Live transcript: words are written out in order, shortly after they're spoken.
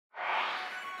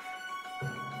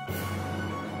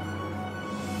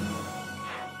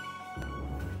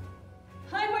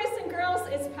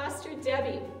it's Pastor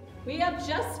Debbie. We have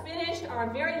just finished our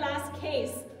very last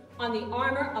case on the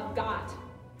armor of God.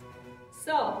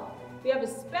 So, we have a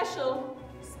special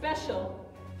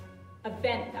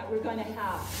event that we're going to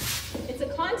have. It's a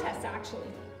contest, actually,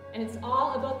 and it's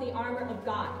all about the armor of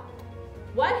God.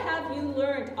 What have you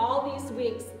learned all these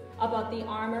weeks about the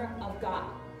armor of God?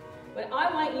 What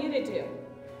I want you to do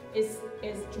is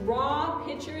draw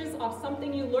pictures of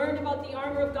something you learned about the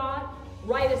armor of God,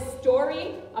 write a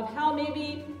story of how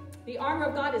maybe the armor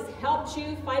of God has helped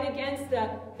you fight against the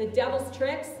devil's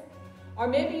tricks, or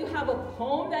maybe you have a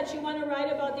poem that you want to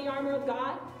write about the armor of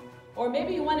God, or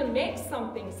maybe you want to make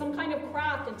something, some kind of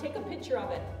craft, and take a picture of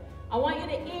it. I want you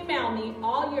to email me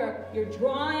all your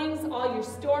drawings, all your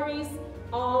stories,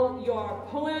 all your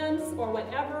poems, or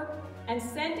whatever, and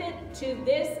send it to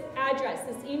this address,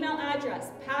 this email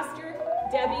address,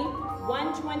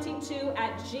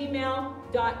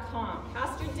 PastorDebbie122@gmail.com.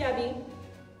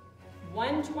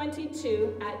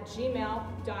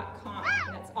 PastorDebbie122@gmail.com.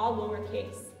 And that's all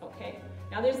lowercase, okay?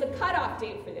 Now there's a cutoff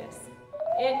date for this.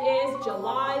 It is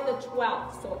July the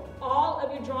 12th. So all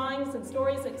of your drawings and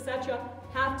stories, etc.,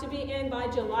 have to be in by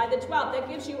July the 12th. That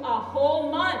gives you a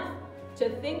whole month to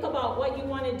think about what you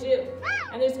want to do.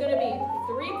 And there's going to be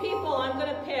 3 people I'm going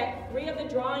to pick, 3 of the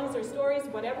drawings or stories,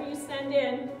 whatever you send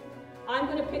in. I'm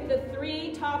going to pick the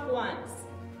 3 top ones.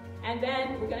 And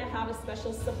then we're going to have a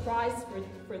special surprise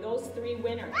for those 3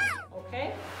 winners,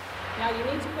 okay? Now you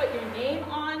need to put your name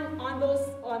on those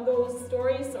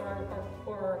stories or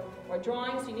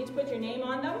drawings. You need to put your name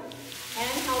on them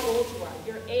and how old you are.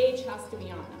 Your age has to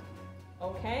be on them,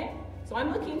 okay? So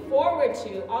I'm looking forward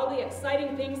to all the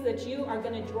exciting things that you are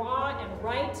going to draw and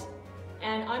write,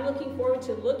 and I'm looking forward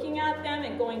to looking at them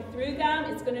and going through them.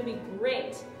 It's going to be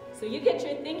great. So you get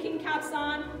your thinking caps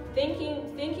on,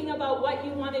 thinking about what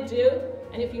you want to do,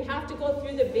 and if you have to go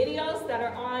through the videos that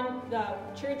are on the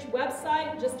church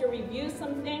website just to review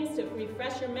some things to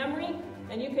refresh your memory,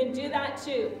 then you can do that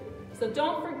too. So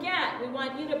don't forget, we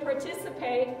want you to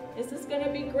participate. This is going to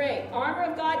be great. Armor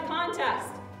of God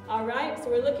contest. All right, so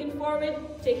we're looking forward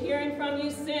to hearing from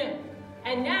you soon.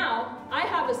 And now, I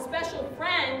have a special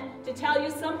friend to tell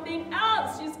you something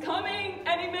else. She's coming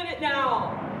any minute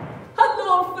now.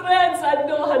 Hello, friends.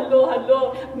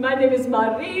 Hello. My name is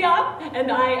Maria,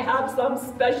 and I have some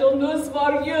special news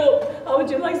for you. How would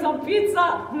you like some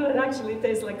pizza? It actually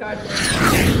tastes like cardboard.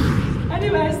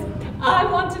 Anyways, I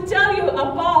want to tell you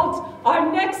about our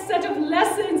next set of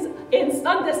lessons in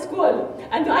Sunday school.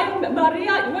 And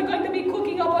Maria, we're going to be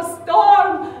cooking up a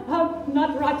storm.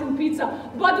 Not rotten pizza,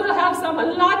 but we'll have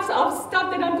lots of stuff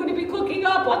that I'm going to be cooking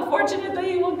up.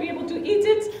 Unfortunately, you won't be able to eat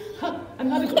it. I'm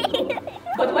not a good cook.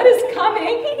 But what is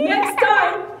coming next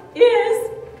time is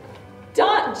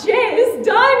Jay's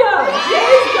Diner.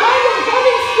 Jay's Diner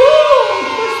coming soon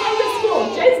for Sunday school.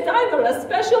 Jay's Diner, a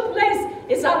special place.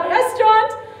 It's a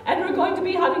restaurant, and we're going to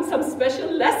be having some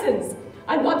special lessons.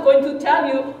 I'm not going to tell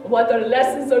you what the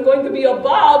lessons are going to be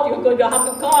about. You're going to have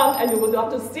to come and you're going to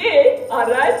have to see, all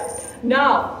right?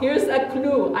 Now, here's a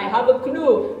clue. I have a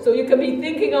clue, so you can be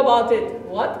thinking about it.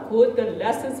 What could the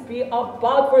lessons be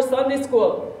about for Sunday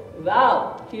school?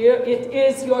 Well, here it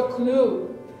is, your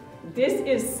clue. This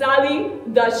is Sally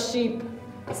the sheep.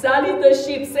 Sally the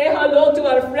sheep, say hello to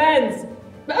our friends.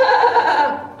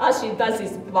 All she does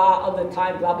is blah all the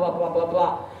time, blah, blah, blah, blah,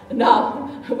 blah. Now,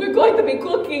 we're going to be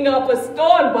cooking up a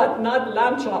storm, but not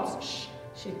lamb chops. Shh,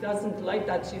 she doesn't like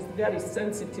that. She's very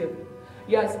sensitive.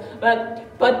 Yes, but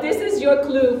this is your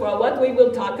clue for what we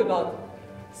will talk about.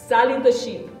 Sally the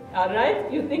sheep, all right?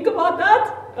 You think about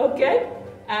that, okay?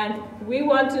 And we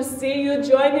want to see you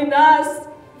joining us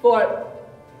for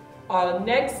our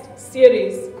next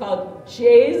series called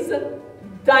Jay's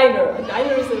Diner. A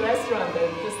diner is a restaurant,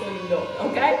 just so you know,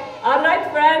 okay? All right,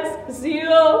 friends, see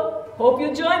you. Hope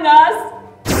you join us.